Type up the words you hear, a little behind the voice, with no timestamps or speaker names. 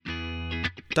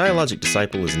Dialogic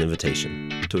Disciple is an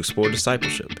invitation to explore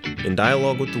discipleship in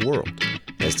dialogue with the world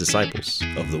as disciples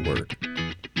of the Word.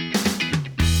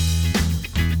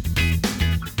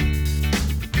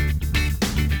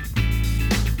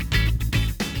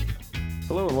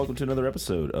 Hello and welcome to another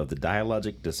episode of the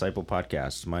Dialogic Disciple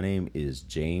Podcast. My name is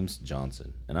James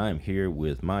Johnson, and I am here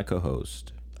with my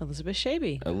co-host, Elizabeth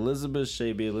Shaby. Elizabeth,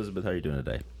 how are you doing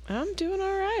today? I'm doing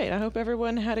all right. I hope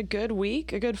everyone had a good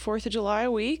week, a good 4th of July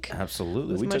week.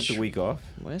 Absolutely. We took the week off.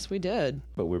 Yes, we did.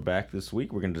 But we're back this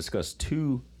week. We're going to discuss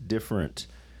two different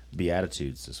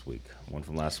Beatitudes this week. One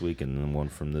from last week and then one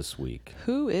from this week.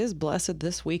 Who is blessed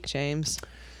this week, James?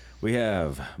 We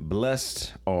have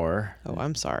blessed are... Oh,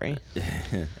 I'm sorry.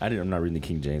 I'm not reading the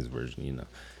King James Version, you know.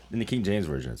 In the King James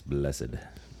Version, it's blessed.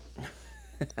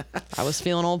 I was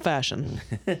feeling old-fashioned.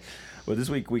 Well, this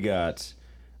week we got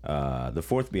the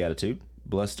fourth Beatitude.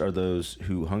 Blessed are those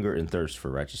who hunger and thirst for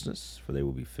righteousness, for they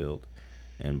will be filled.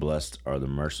 And blessed are the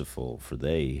merciful, for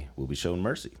they will be shown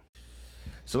mercy.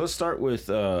 So let's start with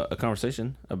a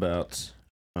conversation about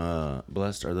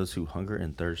blessed are those who hunger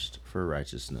and thirst for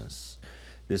righteousness.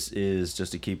 This is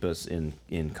just to keep us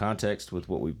in context with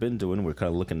what we've been doing. We're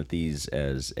kind of looking at these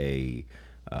as a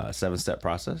 7-step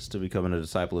process to becoming a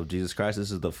disciple of Jesus Christ. This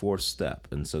is the 4th step.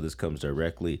 And so this comes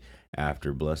directly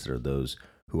after blessed are those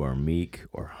who are meek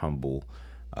or humble.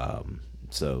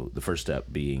 So the first step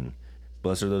being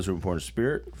blessed are those who are poor in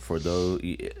spirit, for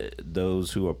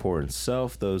those who are poor in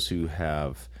self, those who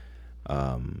have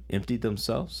emptied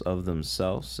themselves of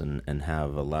themselves and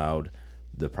have allowed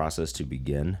the process to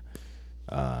begin.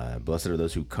 Blessed are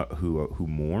those who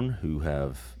mourn, who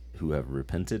have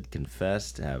repented,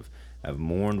 confessed, have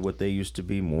mourned what they used to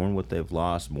be, mourned what they've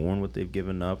lost, mourned what they've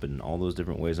given up, and all those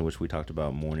different ways in which we talked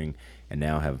about mourning, and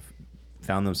now have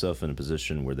found themselves in a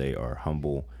position where they are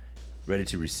humble, ready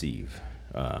to receive,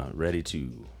 ready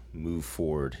to move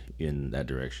forward in that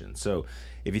direction. So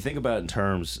if you think about it in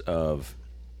terms of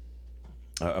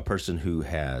a person who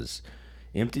has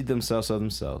emptied themselves of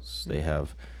themselves, they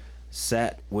have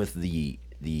sat with the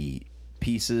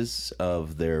pieces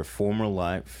of their former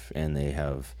life, and they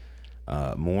have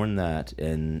mourned that,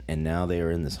 and now they are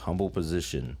in this humble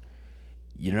position.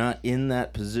 You're not in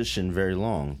that position very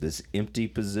long, this empty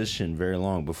position very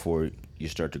long, before you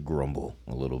start to grumble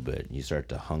a little bit. You start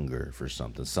to hunger for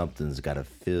something. Something's got to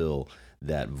fill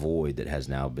that void that has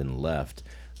now been left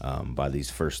by these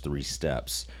first 3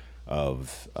 steps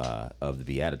of the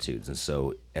Beatitudes. And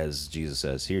so, as Jesus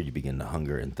says here, you begin to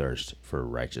hunger and thirst for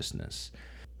righteousness.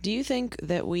 Do you think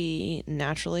that we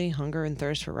naturally hunger and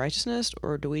thirst for righteousness,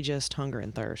 or do we just hunger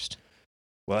and thirst?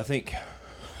 Well, I think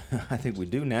we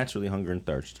do naturally hunger and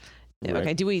thirst. Right?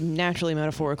 Okay, do we naturally,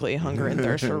 metaphorically hunger and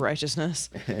thirst for righteousness?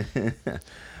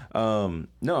 No,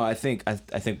 I think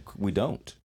we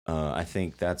don't. I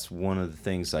think that's one of the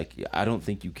things, like, I don't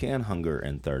think you can hunger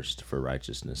and thirst for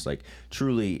righteousness, like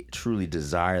truly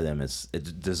desire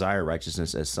desire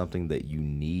righteousness as something that you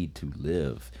need to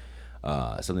live,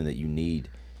 something that you need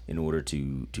in order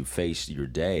to face your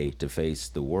day, to face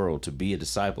the world, to be a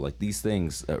disciple. Like these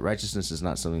things, righteousness is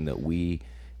not something that we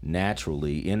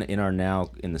naturally, in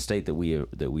the state that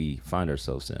we find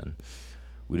ourselves in,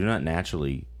 we do not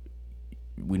naturally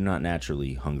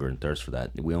hunger and thirst for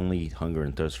that. We only hunger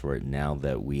and thirst for it now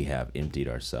that we have emptied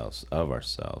ourselves of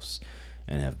ourselves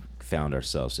and have found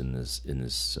ourselves in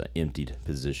this emptied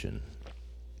position.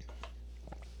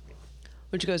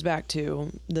 Which goes back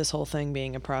to this whole thing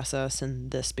being a process,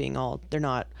 and this being they're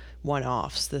not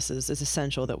one-offs. It's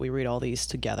essential that we read all these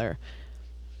together.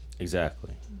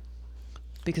 Exactly.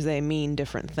 Because they mean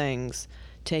different things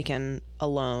taken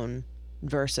alone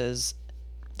versus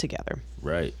together.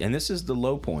 Right. And this is the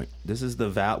low point. This is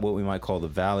what we might call the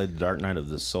valley, the dark night of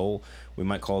the soul. We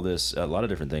might call this a lot of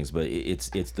different things, but it's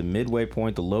the midway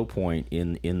point, the low point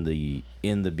in the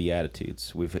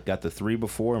Beatitudes. We've got the 3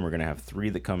 before, and we're going to have 3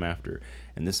 that come after.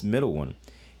 And this middle one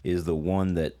is the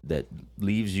one that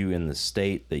leaves you in the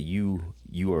state that you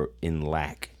are in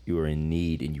lack, you are in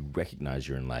need, and you recognize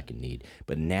you're in lack and need.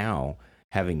 But now,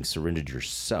 having surrendered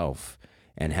yourself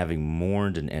and having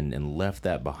mourned and left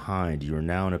that behind, you are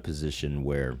now in a position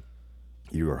where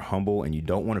you are humble and you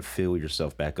don't want to fill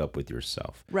yourself back up with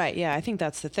yourself. Right, yeah, I think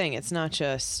that's the thing. It's not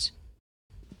just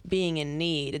being in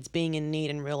need. It's being in need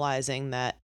and realizing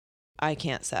that I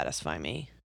can't satisfy me.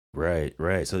 Right.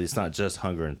 So it's not just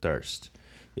hunger and thirst.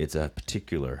 It's a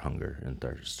particular hunger and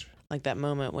thirst. Like that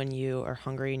moment when you are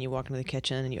hungry and you walk into the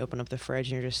kitchen and you open up the fridge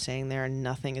and you're just sitting there and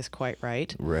nothing is quite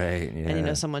right. Right, yeah.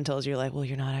 And someone tells you, like, well,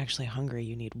 you're not actually hungry,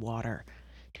 you need water.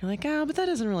 You're like, oh, but that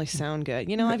doesn't really sound good.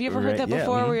 You know, have you ever heard Right, that yeah,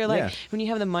 before where you're like, yeah. when you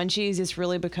have the munchies, it's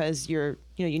really because you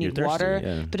need thirsty, water,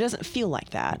 yeah. but it doesn't feel like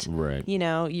that. Right. You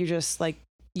know, you just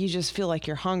feel like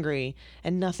you're hungry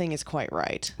and nothing is quite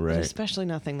right. Right. And especially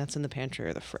nothing that's in the pantry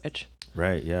or the fridge.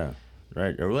 Right, yeah.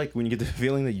 Right. Or like when you get the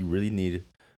feeling that you really need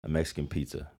a Mexican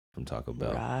pizza from Taco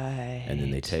Bell. Right. And then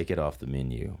they take it off the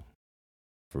menu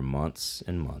for months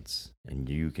and months, and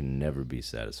you can never be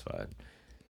satisfied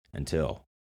until,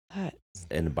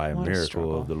 and by a miracle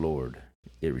struggle. of the Lord,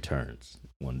 it returns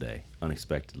one day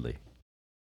unexpectedly,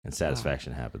 and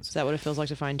satisfaction happens. Is that what it feels like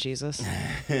to find Jesus?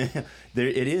 There,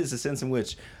 it is a sense in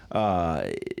which,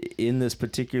 in this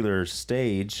particular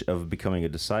stage of becoming a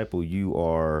disciple, you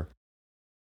are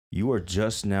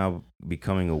just now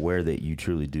becoming aware that you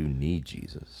truly do need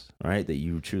Jesus, right? That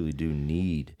you truly do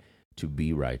need to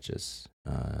be righteous,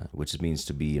 which means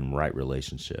to be in right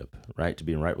relationship, right? To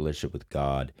be in right relationship with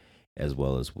God as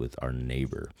well as with our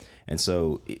neighbor. And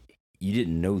so you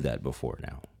didn't know that before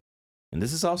now. And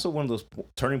this is also one of those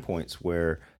turning points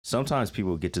where sometimes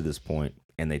people get to this point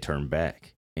and they turn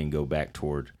back and go back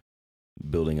toward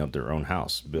building up their own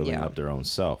house, building up their own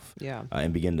self,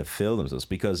 and begin to fill themselves.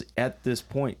 Because at this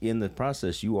point in the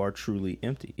process, you are truly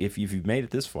empty. If you've made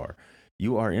it this far,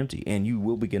 you are empty, and you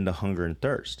will begin to hunger and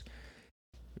thirst.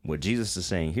 What Jesus is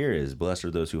saying here is, blessed are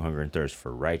those who hunger and thirst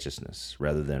for righteousness,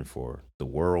 rather than for the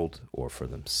world or for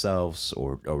themselves,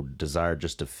 or desire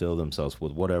just to fill themselves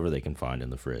with whatever they can find in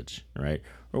the fridge, right?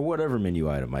 Or whatever menu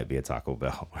item might be at Taco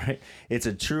Bell, right? It's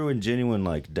a true and genuine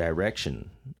direction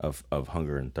of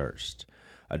hunger and thirst,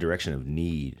 a direction of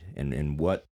need, and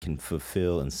what can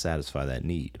fulfill and satisfy that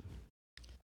need.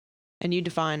 And you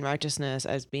define righteousness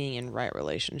as being in right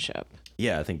relationship.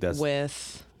 Yeah, I think that's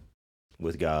with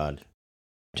God.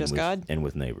 Just with, God? And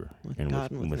with neighbor. And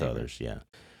with neighbor. others, yeah.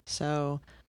 So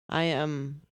I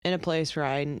am in a place where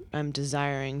I'm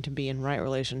desiring to be in right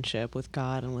relationship with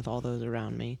God and with all those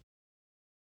around me.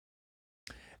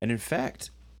 And in fact,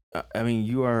 I mean,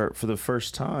 you are for the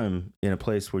first time in a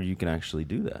place where you can actually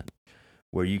do that,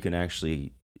 where you can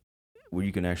actually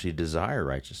desire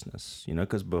righteousness,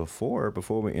 because before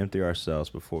we empty ourselves,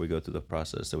 before we go through the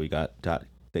process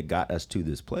that got us to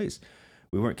this place,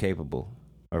 we weren't capable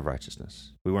of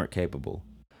righteousness. We weren't capable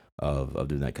of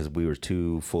doing that because we were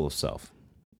too full of self,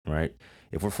 right?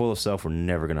 If we're full of self, we're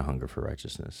never going to hunger for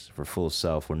righteousness. If we're full of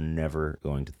self, we're never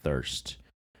going to thirst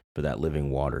for that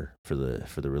living water, for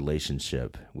the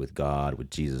relationship with God, with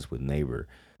Jesus, with neighbor,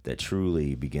 that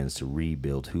truly begins to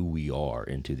rebuild who we are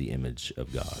into the image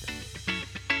of God.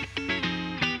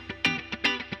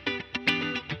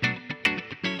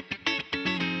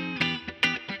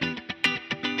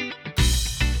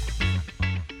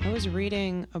 I was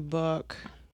reading a book,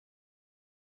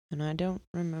 and I don't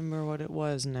remember what it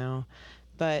was now,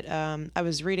 but I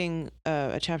was reading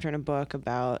a chapter in a book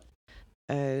about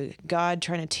God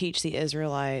trying to teach the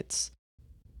Israelites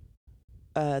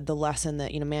the lesson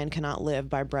that, man cannot live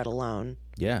by bread alone.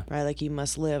 Yeah. Right? Like, you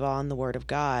must live on the word of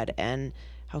God, and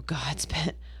how God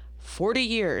spent 40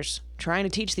 years trying to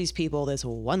teach these people this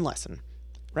one lesson.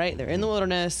 Right? They're in the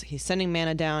wilderness. He's sending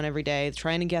manna down every day,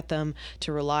 trying to get them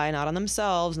to rely not on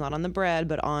themselves, not on the bread,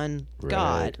 but on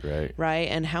God. Right?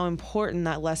 And how important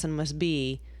that lesson must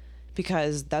be,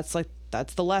 because that's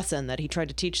the lesson that he tried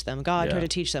to teach them. God tried to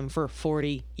teach them for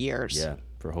 40 years. Yeah,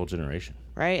 for a whole generation.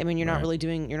 Right? I mean, you're not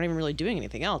even really doing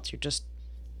anything else. You're just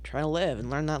trying to live and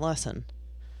learn that lesson.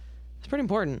 It's pretty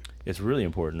important. It's really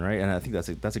important, right? And I think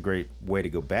that's a great way to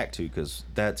go back to, because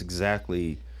that's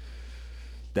exactly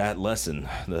that lesson,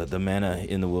 the manna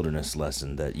in the wilderness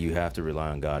lesson, that you have to rely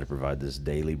on God to provide this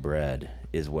daily bread,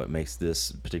 is what makes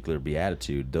this particular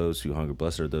beatitude, those who hunger,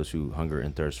 blessed are those who hunger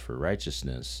and thirst for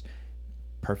righteousness,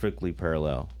 perfectly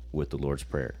parallel with the Lord's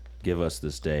Prayer. Give us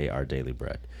this day our daily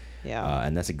bread. Yeah.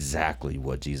 And that's exactly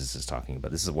what Jesus is talking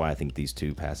about. This is why I think these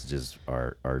two passages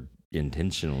are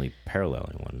intentionally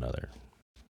paralleling one another.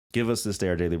 Give us this day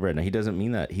our daily bread. Now, he doesn't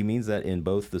mean that. He means that in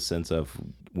both the sense of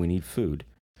we need food.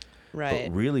 Right.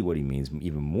 But really what he means,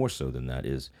 even more so than that,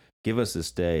 is give us this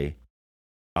day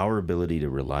our ability to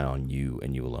rely on you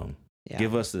and you alone. Yeah.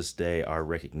 Give us this day our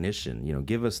recognition,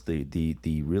 give us the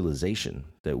realization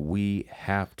that we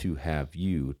have to have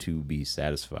you to be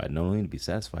satisfied, not only to be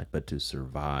satisfied, but to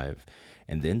survive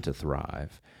and then to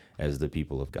thrive as the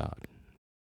people of God.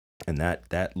 And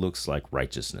that looks like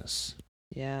righteousness.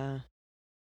 Yeah.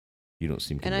 You don't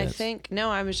seem convinced. And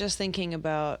I was just thinking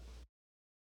about,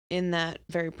 in that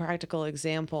very practical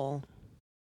example,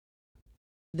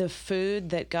 the food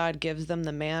that God gives them,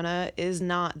 the manna, is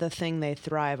not the thing they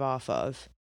thrive off of.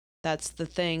 That's the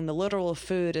thing. The literal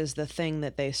food is the thing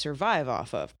that they survive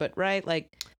off of. But right.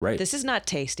 This is not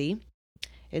tasty.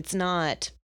 It's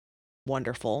not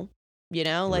wonderful, like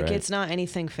Right. it's not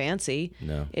anything fancy.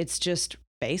 No. It's just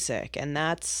basic. And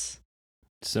that's,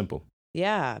 Simple.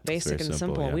 yeah, It's basic very and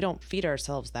simple, simple. yeah. We don't feed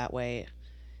ourselves that way,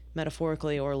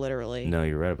 metaphorically or literally. No,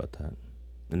 you're right about that.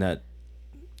 And that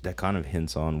kind of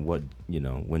hints on what,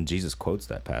 when Jesus quotes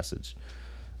that passage,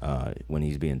 when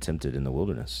he's being tempted in the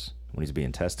wilderness, when he's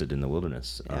being tested in the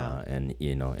wilderness, Yeah. and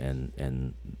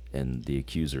the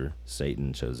accuser,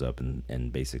 Satan, shows up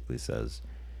and basically says,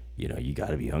 you got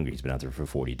to be hungry. He's been out there for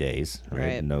 40 days, right?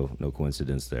 Right. No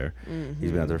coincidence there.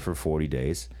 He's been out there for 40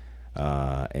 days,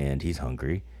 and he's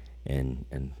hungry, and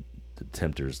the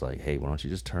tempter's like, hey, why don't you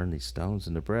just turn these stones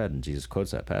into bread? And Jesus quotes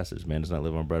that passage: man does not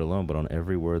live on bread alone, but on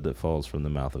every word that falls from the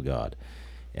mouth of God.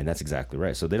 And that's exactly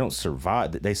right. So they don't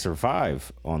survive. They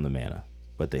survive on the manna,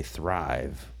 but they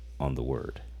thrive on the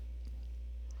word.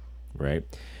 Right.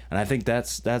 And I think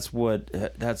that's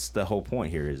the whole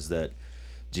point here, is that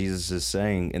Jesus is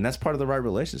saying, and that's part of the right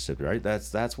relationship, right?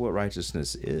 That's what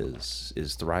righteousness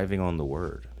is thriving on the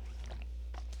word.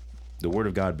 The word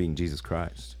of God being Jesus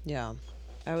Christ. Yeah.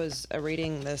 I was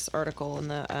reading this article in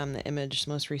the Image,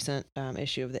 most recent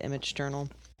issue of the Image Journal.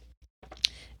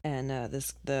 And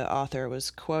the author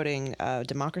was quoting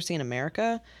Democracy in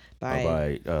America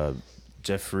by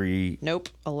Jeffrey. Nope,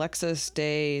 Alexis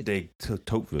de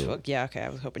Tocqueville. Yeah, okay. I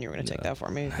was hoping you were going to take that for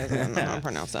me because I don't know how to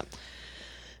pronounce that.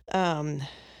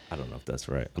 I don't know if that's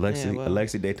right.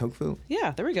 Alexis de Tocqueville.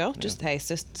 Yeah, there we go. Just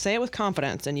say it with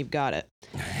confidence, and you've got it.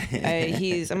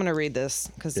 I'm going to read this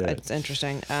because it's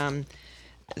interesting.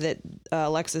 That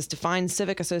Alexis defines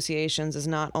civic associations as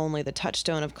not only the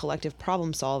touchstone of collective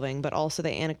problem solving, but also the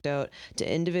antidote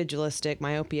to individualistic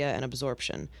myopia and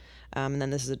absorption. And then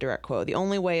this is a direct quote: "The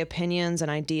only way opinions and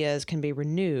ideas can be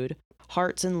renewed,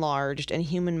 hearts enlarged, and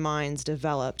human minds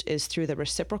developed is through the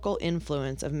reciprocal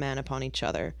influence of men upon each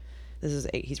other."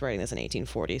 He's writing this in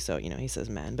 1840, so he says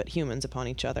men, but humans upon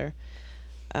each other.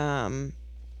 I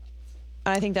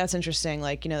think that's interesting.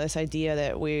 Like, this idea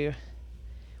that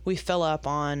we fill up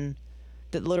on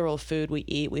the literal food we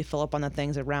eat, we fill up on the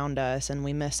things around us, and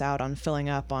we miss out on filling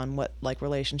up on what like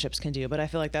relationships can do. But I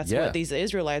feel like that's what these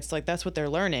Israelites, like, that's what they're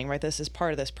learning, right? This is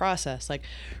part of this process, like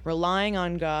relying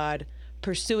on God,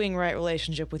 pursuing right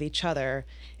relationship with each other,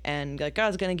 and like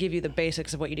God's going to give you the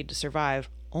basics of what you need to survive.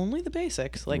 Only the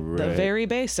basics, like the very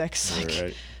basics.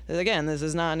 Like, again, this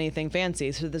is not anything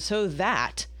fancy. So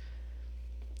that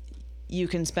you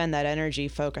can spend that energy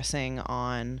focusing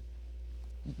on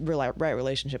right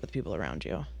relationship with people around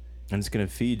you. And it's going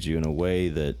to feed you in a way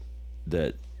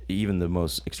that even the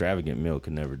most extravagant meal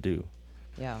can never do.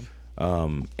 Yeah.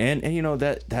 And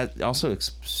that also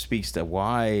speaks to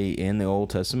why in the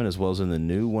Old Testament as well as in the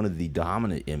New, one of the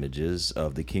dominant images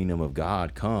of the kingdom of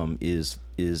God is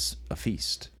a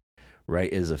feast,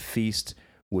 right? Is a feast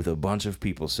with a bunch of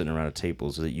people sitting around a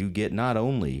table, so that you get, not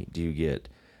only do you get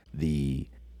the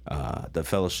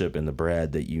fellowship and the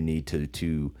bread that you need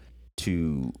to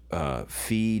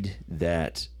feed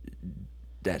that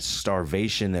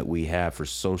starvation that we have for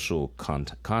social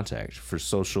contact, for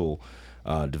social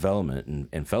development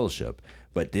and fellowship,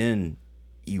 but then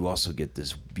you also get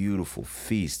this beautiful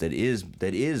feast that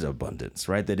is abundance,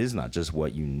 right? That is not just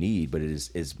what you need, but it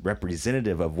is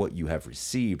representative of what you have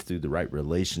received through the right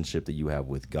relationship that you have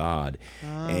with God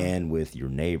and with your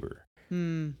neighbor.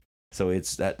 So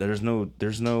it's that there's no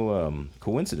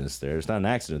coincidence there. It's not an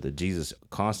accident that Jesus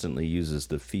constantly uses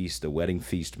the feast, the wedding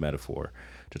feast metaphor,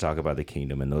 to talk about the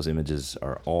kingdom, and those images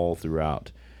are all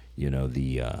throughout,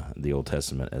 the Old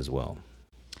Testament as well.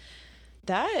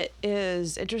 That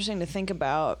is interesting to think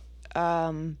about.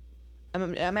 I'm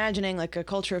imagining like a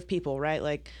culture of people, right?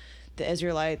 Like the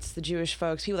Israelites, the Jewish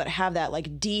folks, people that have that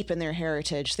like deep in their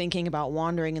heritage, thinking about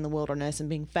wandering in the wilderness and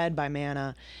being fed by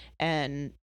manna.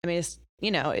 And I mean, it's,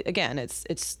 again,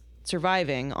 it's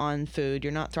surviving on food.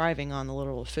 You're not thriving on the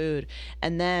literal food.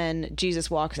 And then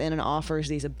Jesus walks in and offers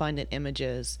these abundant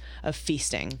images of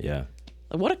feasting. Yeah.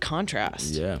 What a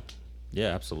contrast. Yeah.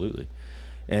 Yeah, absolutely.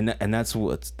 And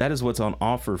that is what's on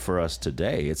offer for us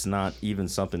today. It's not even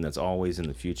something that's always in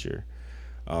the future.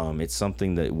 It's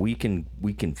something that we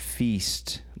can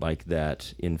feast like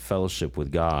that in fellowship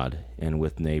with God and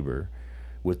with neighbor,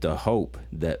 with the hope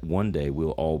that one day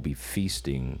we'll all be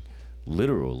feasting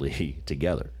literally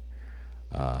together.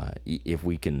 If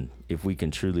we can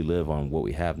truly live on what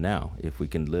we have now, if we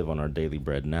can live on our daily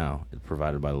bread now,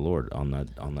 provided by the Lord, on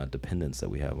that dependence that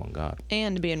we have on God,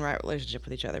 and be in right relationship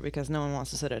with each other, because no one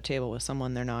wants to sit at a table with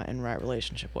someone they're not in right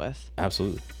relationship with.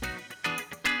 Absolutely.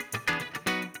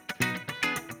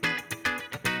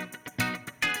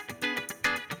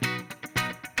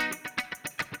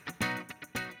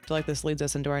 feel like this leads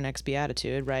us into our next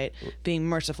beatitude, right? Being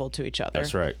merciful to each other.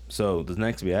 That's right. So the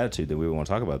next beatitude that we want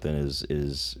to talk about then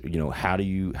is how are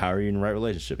you in right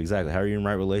relationship? Exactly. How are you in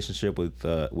right relationship with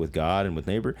God and with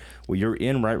neighbor? Well, you're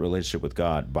in right relationship with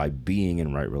God by being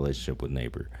in right relationship with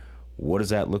neighbor. What does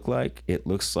that look like? It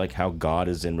looks like how God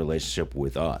is in relationship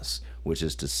with us, which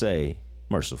is to say,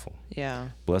 merciful. Yeah.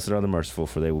 Blessed are the merciful,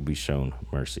 for they will be shown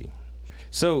mercy.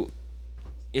 So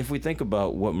if we think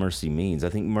about what mercy means, I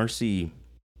think mercy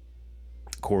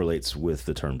correlates with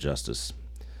the term justice.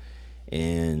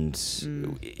 And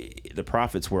the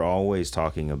prophets were always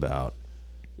talking about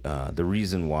the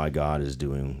reason why God is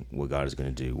doing what God is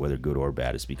going to do, whether good or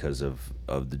bad, is because of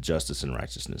the justice and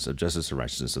righteousness of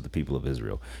the people of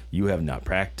Israel. You have not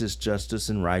practiced justice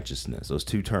and righteousness. Those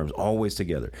two terms always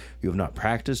together. You have not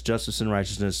practiced justice and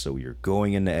righteousness, so you're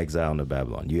going into exile into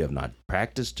Babylon. You have not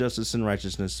practiced justice and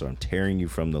righteousness, so I'm tearing you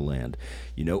from the land.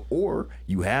 Or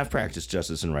you have practiced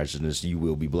justice and righteousness, you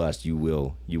will be blessed. You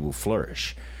will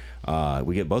flourish.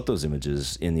 We get both those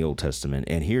images in the Old Testament,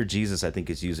 and here Jesus, I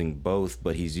think, is using both,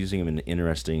 but he's using them in an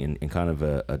interesting and kind of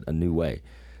a new way.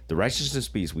 The righteousness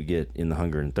piece we get in the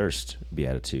hunger and thirst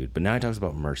beatitude, but now he talks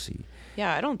about mercy.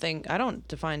 Yeah, I don't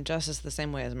define justice the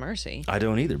same way as mercy. I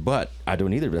don't either.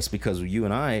 That's because you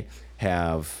and I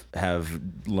have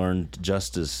learned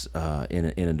justice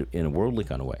in a worldly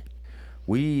kind of way.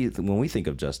 When we think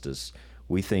of justice,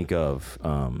 we think of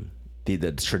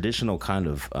the traditional kind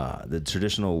of the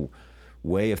traditional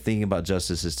way of thinking about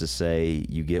justice is to say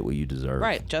you get what you deserve.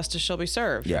 Right, justice shall be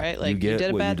served. Yeah, right, like you get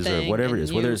did a what bad you deserve, thing, whatever it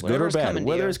is, whether it's good or bad.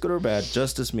 Whether it's good or bad,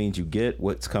 justice means you get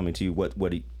what's coming to you, what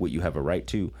you have a right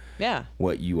to. Yeah.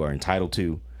 What you are entitled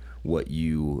to, what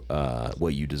you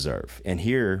deserve. And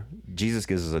here Jesus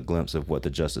gives us a glimpse of what the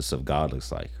justice of God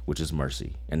looks like, which is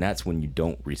mercy, and that's when you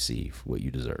don't receive what you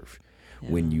deserve,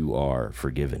 when you are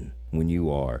forgiven, when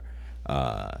you are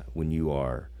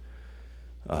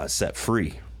set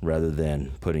free rather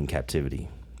than put in captivity,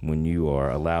 when you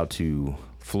are allowed to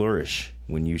flourish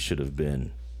when you should have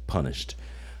been punished.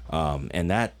 And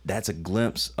that's a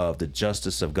glimpse of the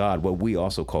justice of God, what we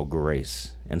also call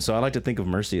grace. And so I like to think of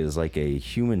mercy as like a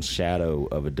human shadow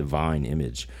of a divine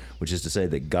image, which is to say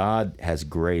that God has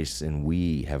grace and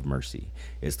we have mercy.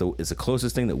 It's the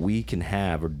closest thing that we can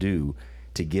have or do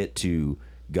to get to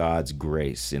God's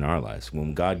grace in our lives.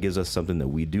 When God gives us something that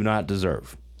we do not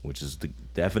deserve, which is the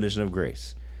definition of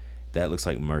grace, that looks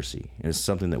like mercy. And it's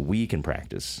something that we can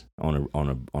practice on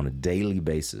a daily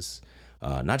basis,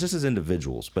 not just as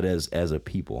individuals, but as a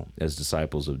people, as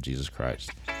disciples of Jesus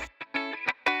Christ.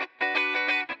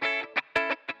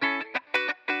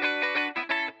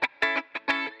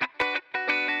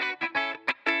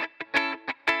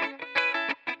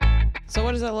 So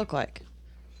what does that look like?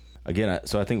 Again,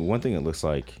 so I think one thing it looks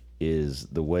like is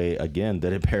the way, again,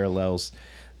 that it parallels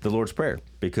the Lord's Prayer.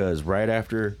 Because right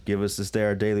after, give us this day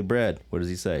our daily bread, what does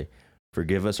he say?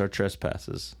 Forgive us our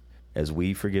trespasses as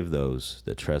we forgive those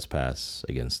that trespass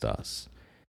against us.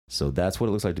 So that's what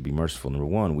it looks like to be merciful. Number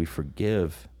one, we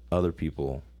forgive other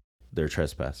people their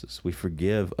trespasses. We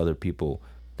forgive other people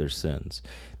their sins.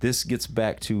 This gets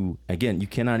back to, again, you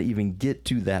cannot even get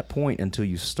to that point until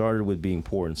you started with being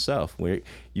poor in self. Where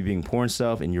you're being poor in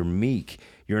self and you're meek.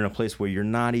 You're in a place where you're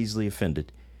not easily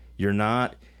offended. You're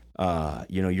not,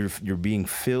 you're being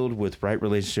filled with right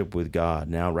relationship with God.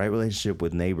 Now, right relationship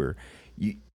with neighbor.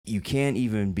 You can't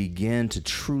even begin to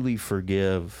truly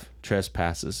forgive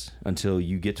trespasses until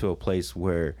you get to a place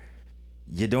where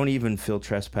you don't even feel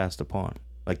trespassed upon.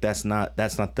 Like that's not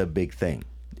the big thing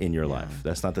in your life.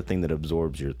 That's not the thing that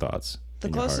absorbs your thoughts. The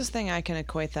closest thing I can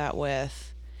equate that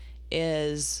with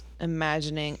is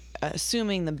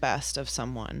assuming the best of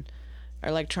someone,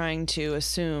 or like trying to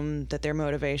assume that their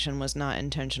motivation was not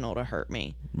intentional to hurt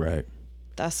me. Right.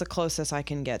 That's the closest I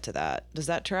can get to that. Does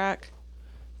that track?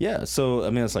 Yeah. So,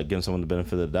 I mean, it's like giving someone the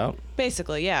benefit of the doubt.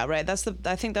 Basically, yeah, right. I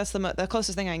think that's the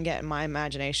closest thing I can get in my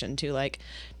imagination to like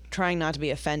trying not to be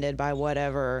offended by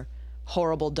whatever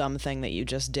horrible dumb thing that you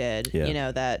just did.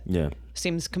 That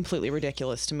seems completely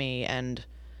ridiculous to me and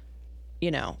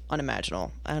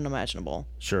unimaginable.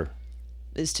 Sure.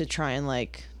 Is to try and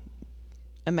like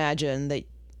imagine that,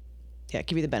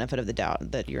 give you the benefit of the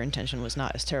doubt that your intention was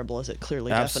not as terrible as it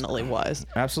clearly definitely was.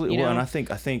 Absolutely. Well, and I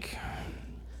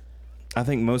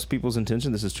think most people's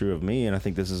intention, this is true of me, and I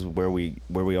think this is where we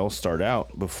all start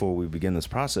out before we begin this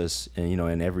process,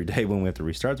 and every day when we have to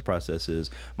restart the process is,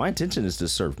 my intention is to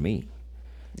serve me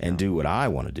and do what I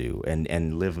want to do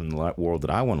and live in the world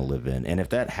that I want to live in. And if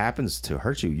that happens to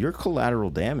hurt you, you're collateral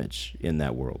damage in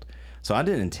that world. So I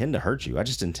didn't intend to hurt you. I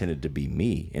just intended to be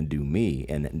me and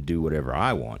do whatever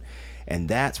I want. And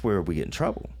that's where we get in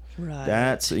trouble. Right.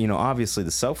 That's, obviously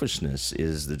the selfishness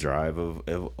is the drive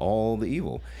of all the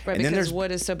evil. Right, And then because there's,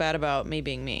 what is so bad about me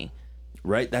being me?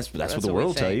 right, that's what the what we world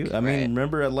will tell you. think, I mean, right.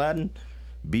 remember Aladdin?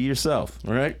 Be yourself,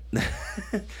 right?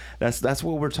 That's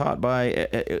what we're taught by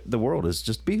the world, is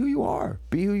just be who you are.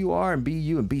 Be who you are and be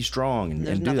you and be strong and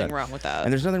There's do that. nothing wrong with that.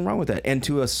 And there's nothing wrong with that. And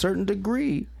to a certain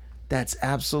degree, that's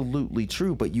absolutely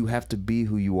true, but you have to be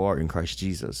who you are in Christ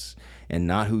Jesus and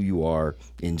not who you are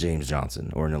in James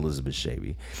Johnson or in Elizabeth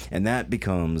Shavy. And that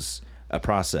becomes a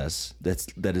process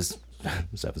that is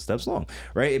 7 steps long,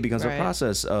 right? It becomes Right. a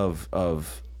process of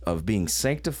being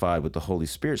sanctified with the Holy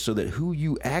Spirit so that who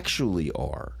you actually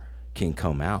are can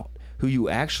come out. Who you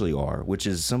actually are, which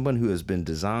is someone who has been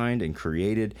designed and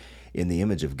created in the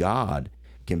image of God,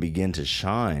 can begin to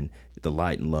shine the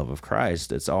light and love of Christ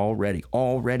that's already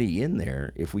in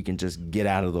there if we can just get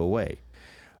out of the way.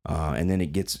 And then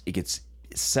it gets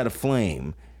set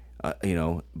aflame,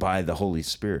 by the Holy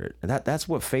Spirit. And that's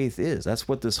what faith is. That's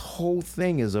what this whole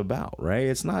thing is about, right?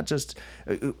 It's not just,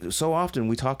 so often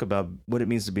we talk about what it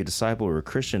means to be a disciple or a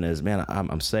Christian as, man,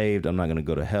 I'm saved. I'm not going to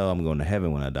go to hell. I'm going to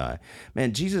heaven when I die.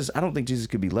 Man, I don't think Jesus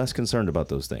could be less concerned about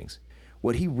those things.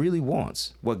 What he really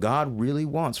wants, what God really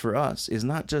wants for us, is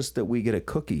not just that we get a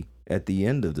cookie at the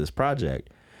end of this project,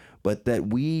 but that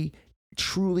we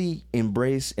truly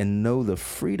embrace and know the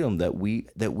freedom that we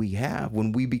have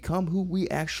when we become who we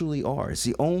actually are. It's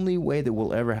the only way that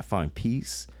we'll ever find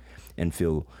peace and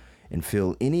feel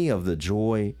any of the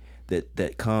joy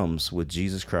that comes with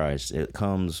Jesus Christ. It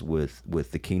comes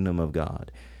with the kingdom of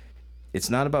God.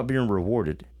 It's not about being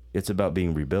rewarded. It's about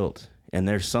being rebuilt. And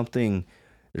there's something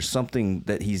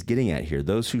that he's getting at here.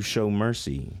 Those who show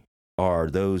mercy are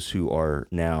those who are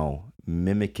now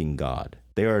mimicking God.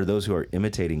 They are those who are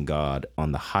imitating God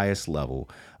on the highest level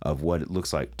of what it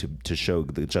looks like to show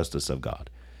the justice of God,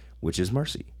 which is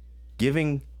mercy.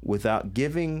 Giving to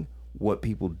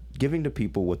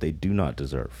people what they do not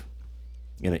deserve,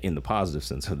 in the positive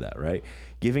sense of that, right?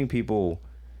 Giving people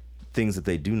things that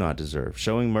they do not deserve.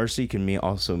 Showing mercy can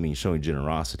also mean showing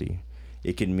generosity.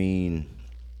 It can mean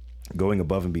going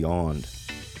above and beyond.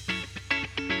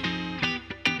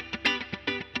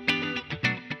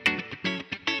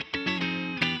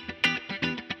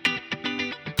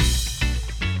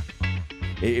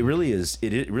 It really is.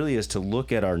 It really is to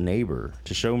look at our neighbor.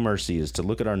 To show mercy is to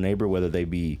look at our neighbor, whether they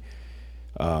be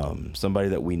somebody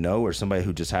that we know or somebody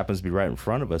who just happens to be right in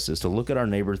front of us, is to look at our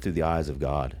neighbor through the eyes of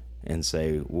God and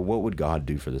say, well, what would God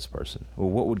do for this person?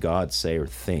 Well, what would God say or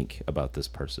think about this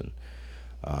person?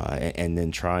 And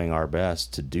then trying our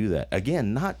best to do that.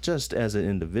 Again, not just as an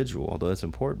individual, although that's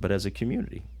important, but as a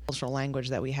community. Cultural language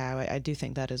that we have, I do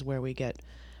think that is where we get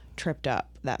tripped up.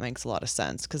 That makes a lot of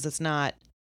sense, because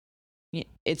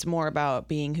it's more about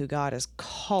being who God has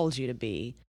called you to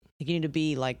be. Like, you need to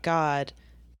be like God,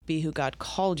 be who God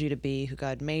called you to be, who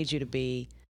God made you to be.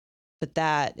 But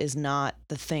that is not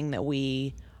the thing that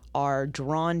we are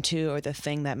drawn to or the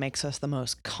thing that makes us the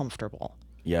most comfortable.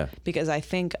 Yeah. Because I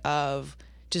think of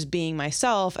just being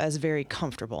myself as very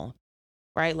comfortable,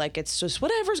 right? Like, it's just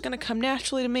whatever's going to come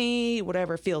naturally to me,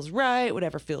 whatever feels right,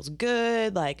 whatever feels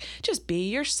good, like, just be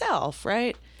yourself,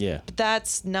 right? Yeah. But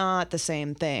that's not the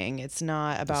same thing. It's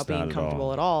not about being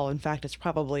comfortable at all. In fact, it's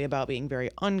probably about being very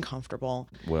uncomfortable.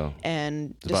 Well,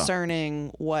 and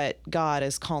discerning what God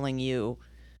is calling you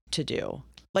to do.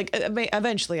 Like,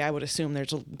 eventually, I would assume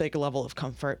there's a big level of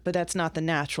comfort, but that's not the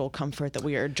natural comfort that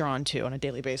we are drawn to on a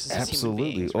daily basis as human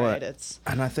beings, right?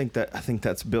 And I think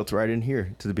that's built right in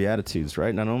here to the Beatitudes,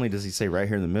 right? Not only does he say right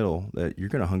here in the middle that you're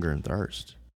going to hunger and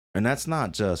thirst, and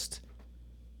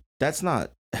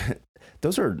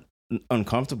those are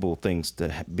uncomfortable things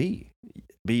to be.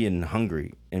 Being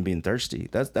hungry and being thirsty,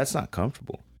 that's not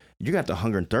comfortable. You got to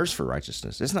hunger and thirst for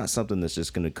righteousness. It's not something that's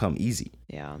just going to come easy.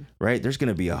 Yeah. Right? There's going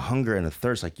to be a hunger and a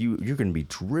thirst. Like you're going to be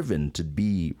driven to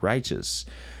be righteous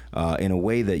in a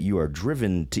way that you are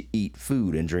driven to eat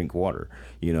food and drink water.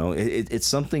 It's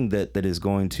something that is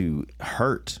going to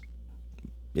hurt.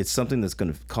 It's something that's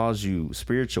going to cause you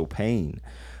spiritual pain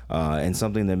and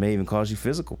something that may even cause you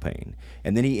physical pain.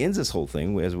 And then he ends this whole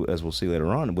thing, as we'll see later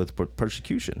on, with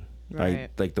persecution. Right.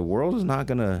 Like the world is not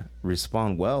going to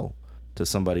respond well to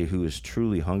somebody who is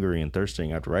truly hungry and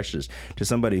thirsting after righteousness, to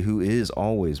somebody who is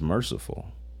always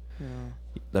merciful. Yeah.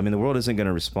 I mean, the world isn't going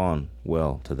to respond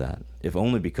well to that, if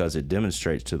only because it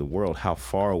demonstrates to the world how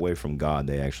far away from God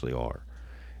they actually are.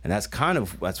 And that's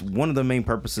one of the main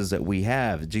purposes that we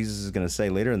have. Jesus is going to say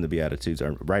later in the Beatitudes,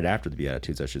 or right after the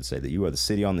Beatitudes, I should say, that you are the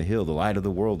city on the hill, the light of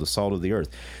the world, the salt of the earth.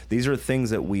 These are things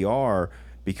that we are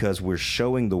because we're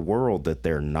showing the world that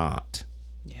they're not.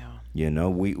 Yeah.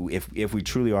 If we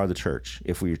truly are the church,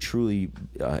 if we truly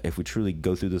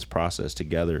go through this process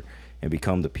together and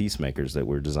become the peacemakers that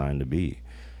we're designed to be,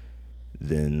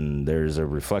 then there's a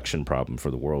reflection problem for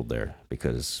the world there,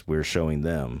 because we're showing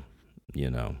them,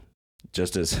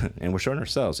 just as, and we're showing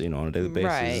ourselves, on a daily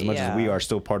basis, as much as we are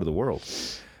still part of the world.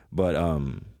 But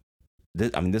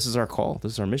this is our call.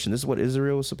 This is our mission. This is what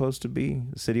Israel was supposed to be,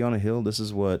 a city on a hill. This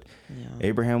is what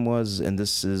Abraham was, and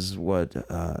this is what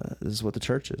the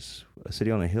church is, a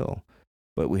city on a hill.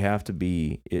 But we have to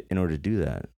be, in order to do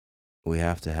that, we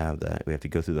have to have that. We have to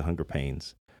go through the hunger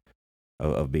pains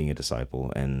of being a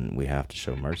disciple, and we have to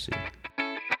show mercy.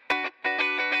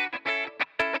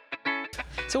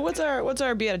 So what's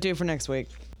our beatitude for next week?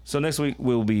 So next week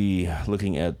we'll be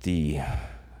looking at the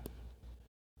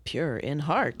pure in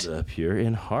heart. The pure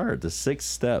in heart, the sixth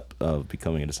step of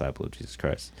becoming a disciple of Jesus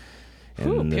Christ.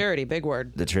 And purity, big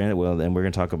word. And we're going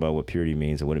to talk about what purity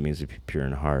means and what it means to be pure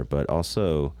in heart, but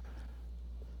also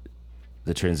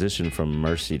the transition from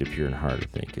mercy to pure in heart,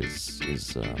 I think,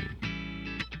 is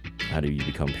how do you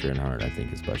become pure in heart, I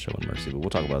think, is by showing mercy. But we'll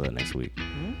talk about that next week.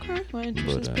 Okay, my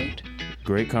interest is piqued.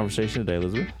 Great conversation today,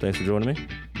 Elizabeth. Thanks for joining me.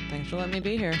 Thanks for letting me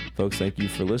be here. Folks, thank you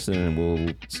for listening, and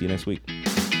we'll see you next week.